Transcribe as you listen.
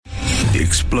the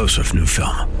explosive new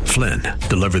film, Flynn,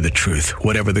 deliver the truth,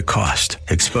 whatever the cost,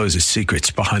 exposes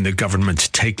secrets behind the government's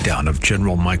takedown of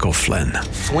General Michael Flynn.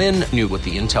 Flynn knew what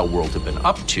the intel world had been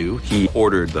up to. He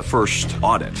ordered the first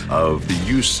audit of the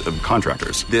use of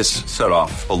contractors. This set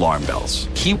off alarm bells.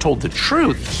 He told the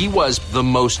truth. He was the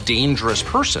most dangerous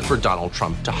person for Donald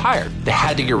Trump to hire. They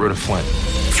had to get rid of Flynn.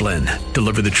 Flynn,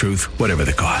 deliver the truth, whatever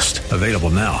the cost. Available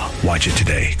now. Watch it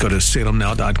today. Go to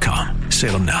salemnow.com.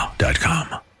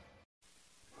 salemnow.com.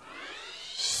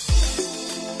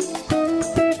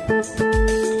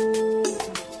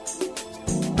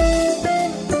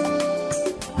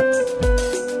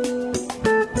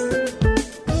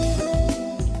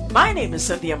 My name is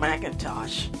Cynthia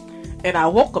McIntosh, and I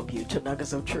welcome you to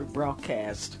Nuggets of Truth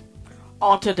broadcast.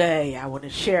 On today, I want to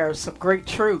share some great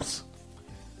truths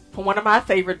from one of my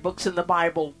favorite books in the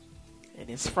Bible, and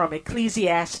it's from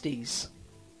Ecclesiastes.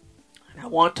 And I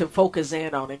want to focus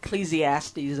in on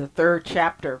Ecclesiastes, the 3rd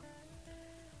chapter.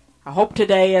 I hope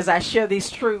today, as I share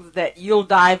these truths, that you'll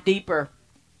dive deeper,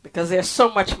 because there's so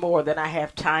much more than I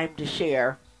have time to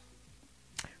share.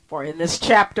 For in this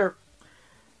chapter,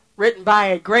 written by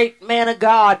a great man of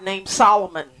God named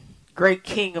Solomon, great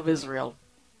king of Israel,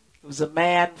 he was a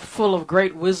man full of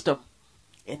great wisdom,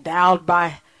 endowed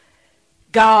by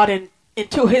God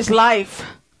into his life.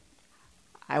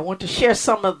 I want to share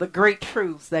some of the great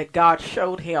truths that God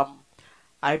showed him,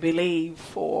 I believe,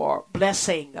 for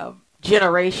blessing of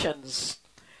generations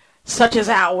such as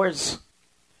ours.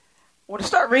 I want to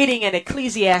start reading in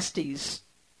Ecclesiastes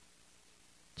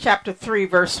chapter 3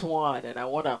 verse 1, and I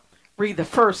want to read the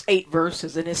first 8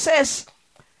 verses, and it says,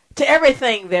 "To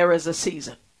everything there is a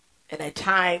season, and a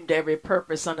time to every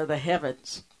purpose under the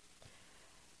heavens,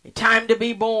 a time to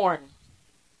be born,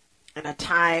 and a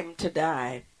time to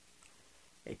die,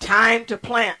 a time to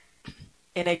plant,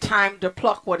 and a time to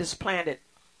pluck what is planted,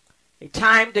 a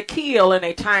time to kill, and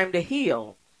a time to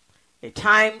heal, a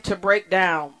time to break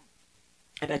down,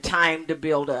 and a time to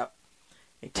build up,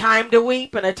 a time to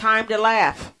weep, and a time to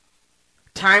laugh, a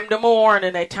time to mourn,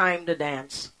 and a time to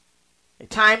dance, a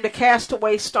time to cast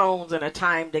away stones, and a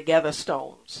time to gather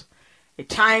stones, a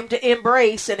time to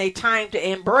embrace, and a time to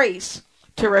embrace,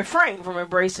 to refrain from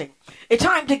embracing, a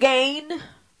time to gain,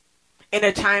 and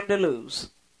a time to lose,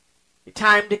 a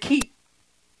time to keep,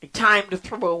 a time to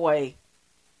throw away,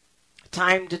 a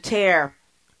time to tear,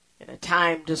 and a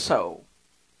time to sow,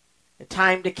 a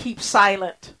time to keep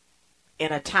silent,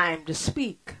 and a time to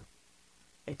speak,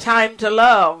 a time to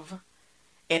love,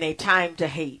 and a time to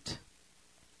hate,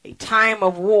 a time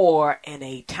of war, and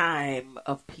a time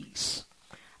of peace."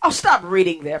 I'll stop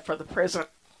reading there for the present.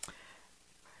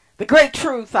 The great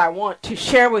truth I want to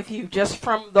share with you just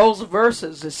from those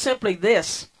verses is simply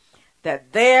this,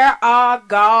 that there are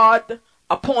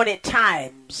God-appointed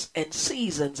times and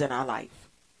seasons in our life.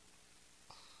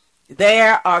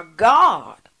 There are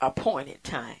God-appointed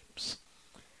times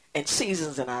and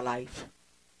seasons in our life.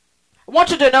 I want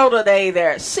you to know today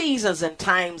there are seasons and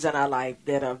times in our life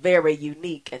that are very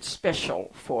unique and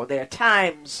special, for there are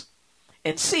times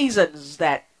and seasons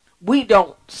that we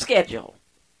don't schedule.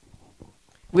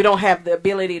 We don't have the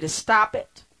ability to stop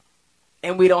it,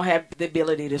 and we don't have the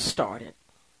ability to start it.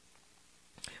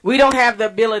 We don't have the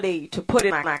ability to put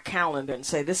it on our calendar and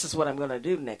say, this is what I'm going to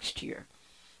do next year.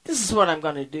 This is what I'm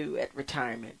going to do at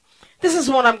retirement. This is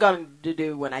what I'm going to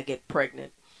do when I get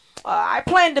pregnant. I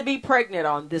plan to be pregnant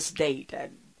on this date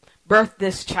and birth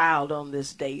this child on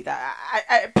this date.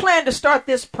 I plan to start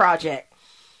this project.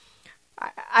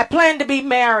 I plan to be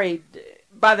married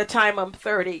by the time I'm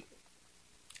 30.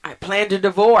 I plan to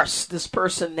divorce this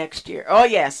person next year. Oh,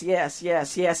 yes.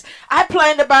 I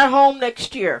plan to buy a home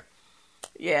next year.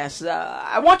 Yes,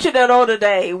 I want you to know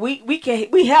today,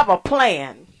 we have a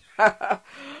plan.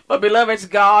 But beloveds,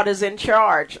 God is in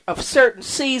charge of certain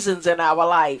seasons in our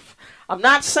life. I'm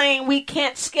not saying we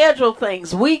can't schedule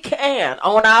things. We can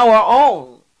on our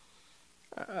own.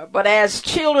 But as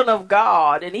children of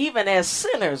God, and even as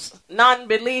sinners,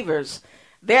 non-believers,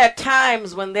 there are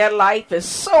times when their life is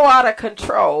so out of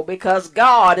control because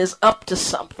God is up to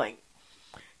something.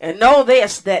 And know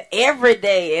this, that every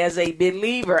day as a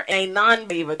believer and a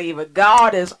non-believer,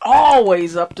 God is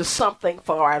always up to something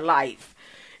for our life.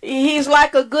 He's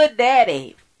like a good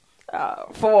daddy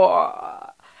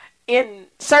in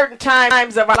certain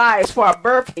times of our lives, for our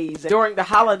birthdays, during the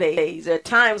holidays. There are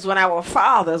times when our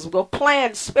fathers will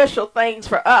plan special things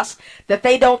for us that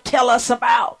they don't tell us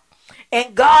about.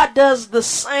 And God does the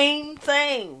same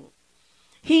thing.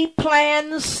 He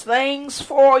plans things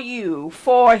for you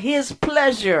for his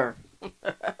pleasure.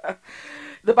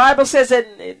 The Bible says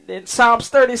in Psalms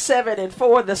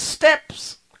 37:4, the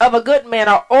steps of a good man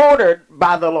are ordered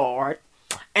by the Lord,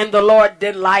 and the Lord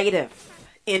delighteth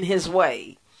in his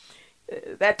way.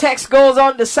 That text goes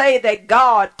on to say that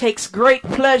God takes great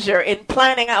pleasure in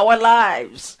planning our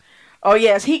lives. Oh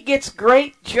yes, he gets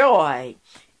great joy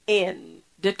in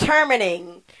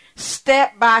determining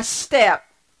step by step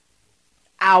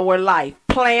our life,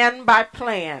 plan by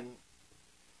plan.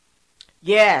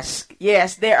 Yes,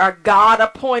 there are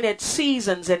God-appointed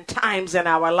seasons and times in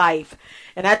our life.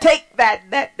 And I take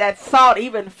that thought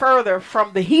even further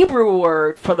from the Hebrew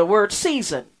word for the word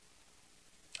season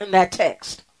in that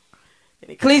text.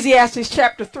 In Ecclesiastes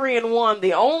chapter 3:1,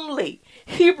 the only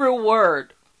Hebrew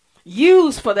word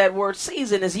used for that word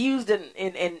season is used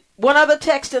in one other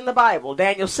text in the Bible,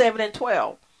 Daniel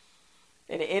 7:12.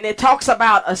 And it talks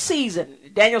about a season.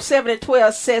 Daniel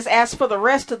 7:12 says, as for the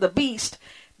rest of the beast,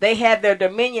 they had their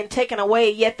dominion taken away,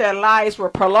 yet their lives were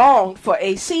prolonged for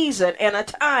a season and a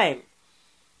time.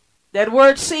 That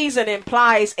word season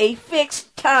implies a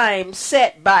fixed time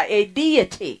set by a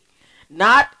deity,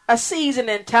 not a season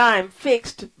and time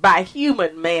fixed by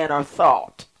human man or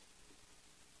thought.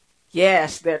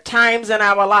 Yes, there are times in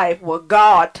our life where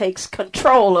God takes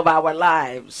control of our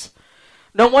lives.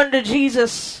 No wonder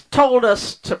Jesus told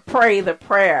us to pray the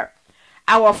prayer,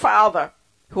 Our Father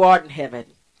who art in heaven,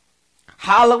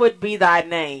 hallowed be thy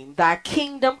name, thy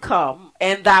kingdom come,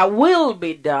 and thy will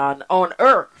be done on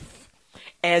earth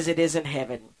as it is in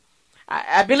heaven.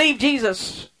 I believe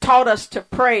Jesus taught us to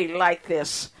pray like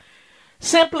this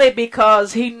simply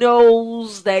because he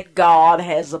knows that God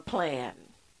has a plan.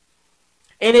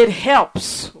 And it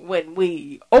helps when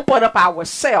we open up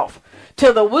ourselves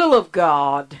to the will of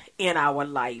God in our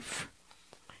life.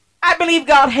 I believe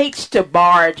God hates to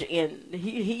barge in.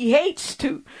 He hates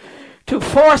to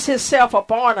force himself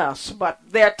upon us. But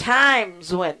there are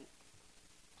times when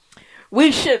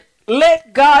we should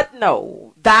let God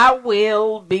know, thy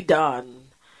will be done.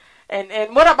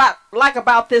 And what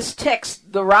about this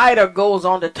text, the writer goes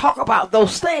on to talk about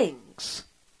those things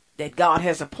that God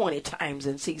has appointed times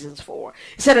and seasons for.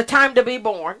 He said a time to be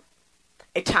born,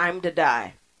 a time to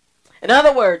die. In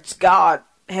other words, God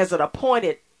has an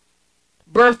appointed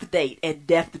birth date and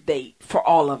death date for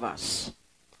all of us.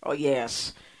 Oh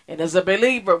yes. And as a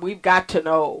believer, we've got to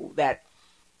know that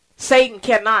Satan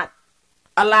cannot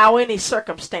allow any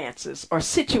circumstances or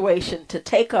situation to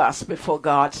take us before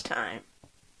God's time.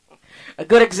 A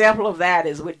good example of that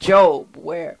is with Job,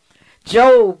 where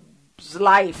Job's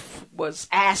life was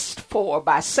asked for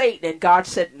by Satan, and God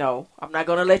said, no, I'm not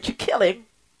going to let you kill him.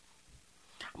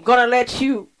 I'm going to let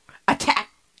you attack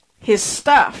his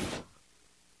stuff.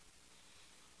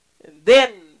 And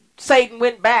then Satan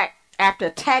went back after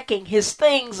attacking his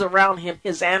things around him,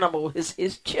 his animal,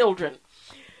 his children.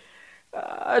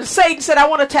 Satan said, I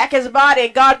want to attack his body,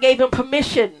 and God gave him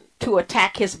permission to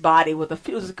attack his body with a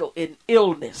physical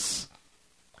illness.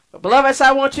 But beloveds,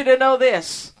 I want you to know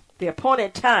this. The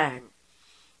appointed time,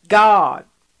 God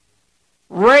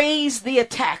raised the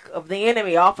attack of the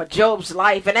enemy off of Job's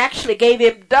life and actually gave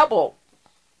him double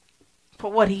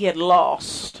for what he had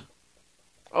lost.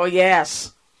 Oh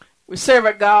yes, we serve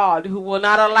a God who will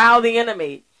not allow the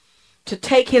enemy to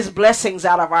take his blessings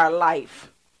out of our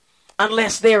life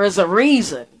unless there is a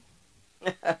reason.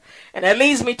 And that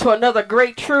leads me to another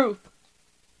great truth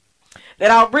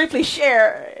that I'll briefly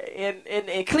share. In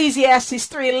Ecclesiastes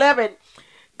 3:11,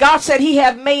 God said he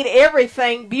hath made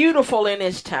everything beautiful in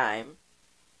his time.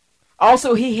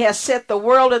 Also he has set the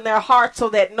world in their heart so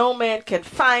that no man can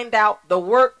find out the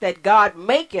work that God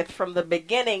maketh from the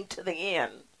beginning to the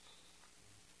end.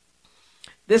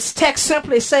 This text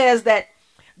simply says that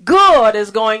good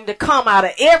is going to come out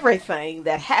of everything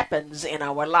that happens in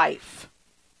our life.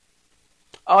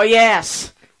 Oh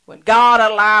yes, when God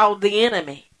allowed the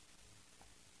enemy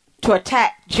to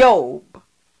attack Job,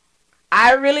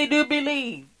 I really do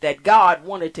believe that God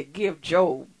wanted to give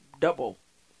Job double.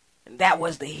 And that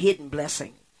was the hidden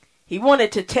blessing. He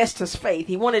wanted to test his faith.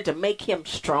 He wanted to make him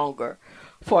stronger.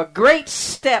 For a great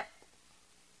step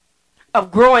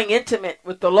of growing intimate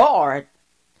with the Lord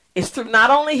is through not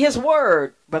only his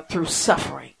word, but through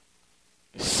suffering.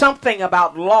 Something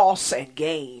about loss and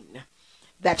gain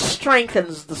that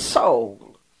strengthens the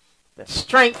soul, that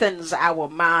strengthens our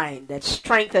mind, that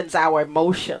strengthens our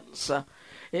emotions.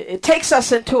 It takes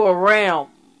us into a realm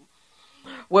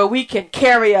where we can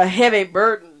carry a heavy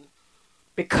burden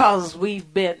because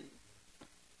we've been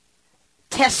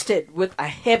tested with a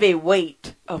heavy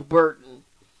weight of burden.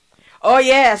 Oh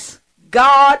yes,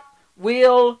 God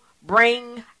will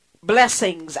bring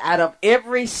blessings out of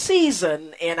every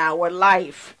season in our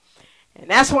life. And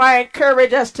that's why I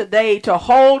encourage us today to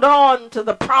hold on to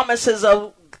the promises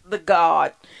of the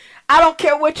God. I don't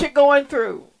care what you're going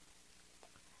through.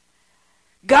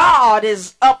 God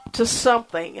is up to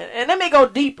something. And let me go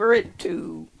deeper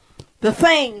into the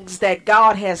things that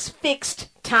God has fixed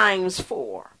times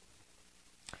for.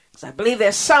 Because I believe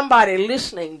there's somebody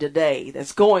listening today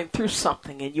that's going through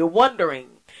something and you're wondering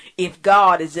if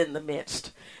God is in the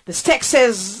midst. This text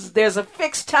says there's a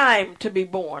fixed time to be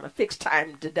born, a fixed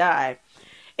time to die,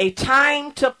 a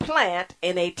time to plant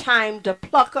and a time to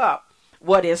pluck up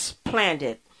what is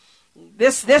planted.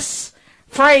 This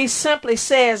phrase simply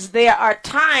says there are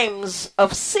times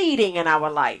of seeding in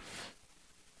our life,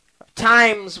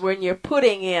 times when you're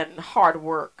putting in hard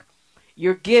work,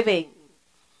 you're giving,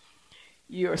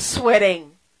 you're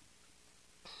sweating,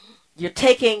 you're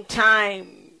taking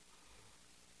time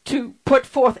to put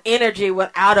forth energy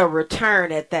without a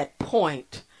return at that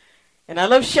point. And I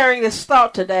love sharing this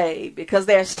thought today because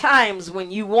there's times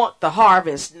when you want the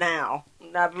harvest now,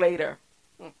 not later.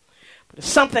 But there's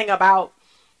something about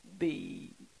the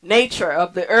nature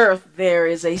of the earth. There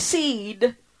is a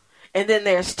seed, and then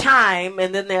there's time,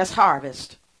 and then there's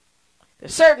harvest.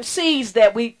 There's certain seeds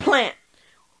that we plant.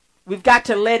 We've got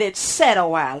to let it set a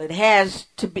while. It has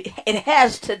to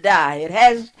die. It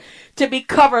has to be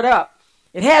covered up.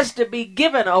 It has to be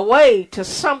given away to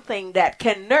something that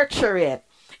can nurture it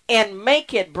and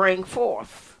make it bring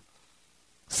forth.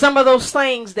 Some of those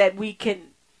things that we can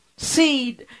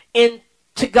seed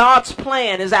into God's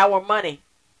plan is our money.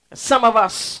 Some of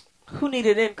us who need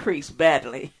an increase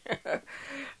badly.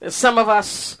 There's some of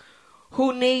us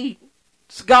who need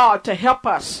God to help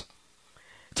us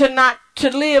to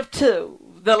live to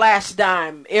the last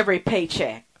dime every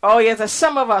paycheck. Oh yes, there's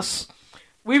some of us,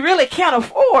 we really can't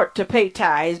afford to pay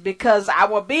tithes because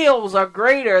our bills are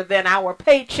greater than our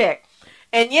paycheck.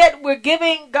 And yet we're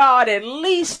giving God at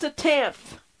least a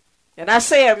tenth. And I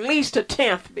say at least a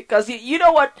tenth because you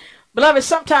know what, beloved,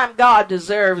 sometimes God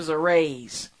deserves a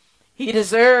raise. He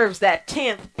deserves that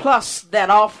tenth plus that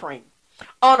offering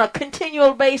on a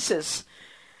continual basis.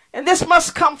 And this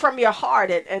must come from your heart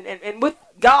and with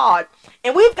God.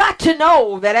 And we've got to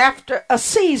know that after a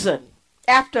season,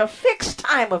 after a fixed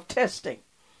time of testing,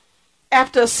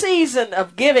 after a season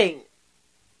of giving,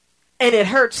 and it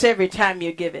hurts every time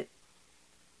you give it,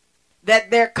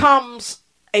 that there comes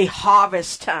a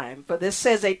harvest time. For this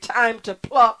says a time to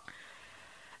pluck,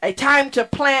 a time to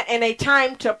plant, and a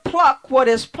time to pluck what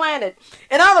is planted.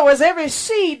 In other words, every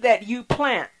seed that you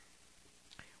plant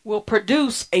will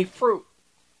produce a fruit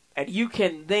that you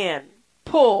can then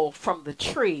pull from the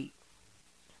tree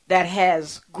that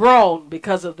has grown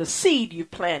because of the seed you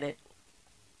planted.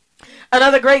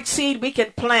 Another great seed we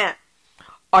can plant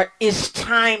is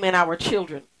time in our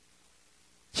children.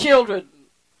 Children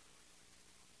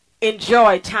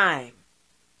enjoy time.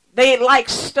 They like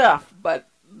stuff, but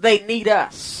they need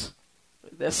us.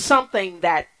 There's something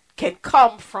that can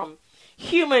come from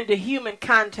human to human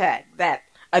contact that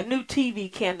a new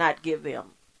TV cannot give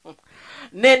them.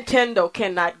 Nintendo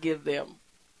cannot give them.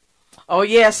 Oh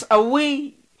yes, a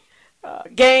Wii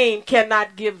game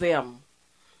cannot give them.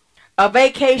 A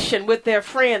vacation with their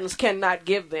friends cannot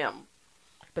give them.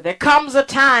 But there comes a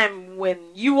time when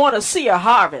you want to see a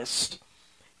harvest.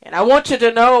 And I want you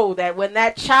to know that when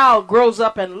that child grows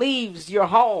up and leaves your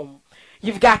home,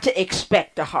 you've got to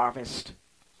expect a harvest.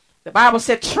 The Bible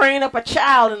said, train up a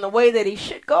child in the way that he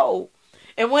should go.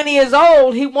 And when he is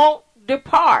old, he won't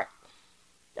depart.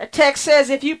 The text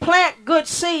says, if you plant good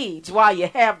seeds while you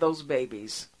have those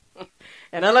babies.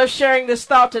 And I love sharing this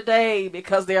thought today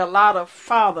because there are a lot of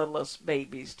fatherless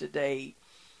babies today.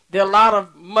 There are a lot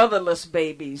of motherless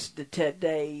babies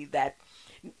today that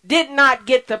did not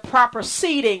get the proper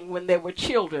seeding when they were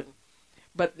children.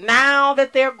 But now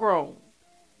that they're grown,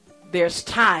 there's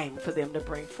time for them to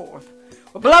bring forth.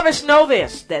 Well, beloveds, know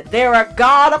this, that there are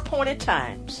God-appointed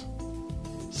times,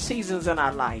 seasons in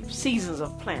our life, seasons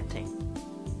of planting,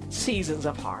 seasons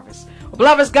of harvest. Well,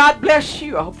 beloveds, God bless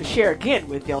you. I hope to share again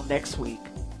with you next week.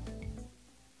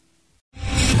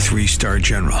 3-star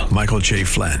General Michael J.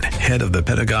 Flynn, head of the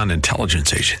Pentagon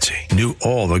Intelligence Agency, knew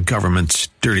all the government's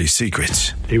dirty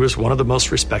secrets. He was one of the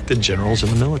most respected generals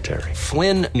in the military.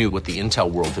 Flynn knew what the intel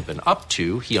world had been up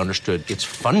to. He understood its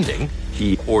funding.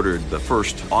 He ordered the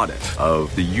first audit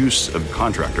of the use of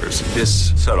contractors.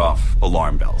 This set off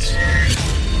alarm bells.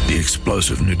 The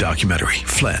explosive new documentary,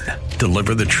 Flynn,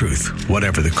 Deliver the Truth,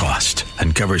 Whatever the Cost,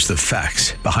 uncovers the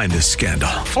facts behind this scandal.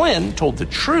 Flynn told the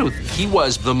truth. He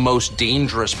was the most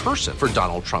dangerous person for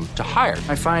Donald Trump to hire.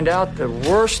 I find out the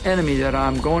worst enemy that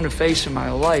I'm going to face in my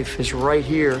life is right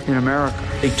here in America.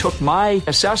 They took my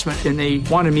assessment and they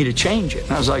wanted me to change it.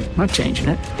 And I was like, I'm not changing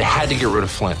it. They had to get rid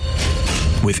of Flynn.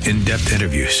 With in-depth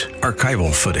interviews,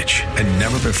 archival footage, and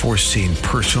never-before-seen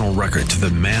personal records of the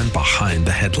man behind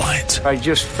the headlines. I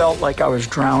just felt like I was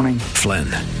drowning. Flynn,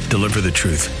 deliver the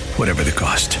truth, whatever the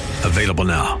cost. Available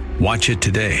now. Watch it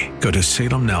today. Go to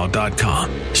salemnow.com.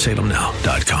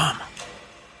 salemnow.com.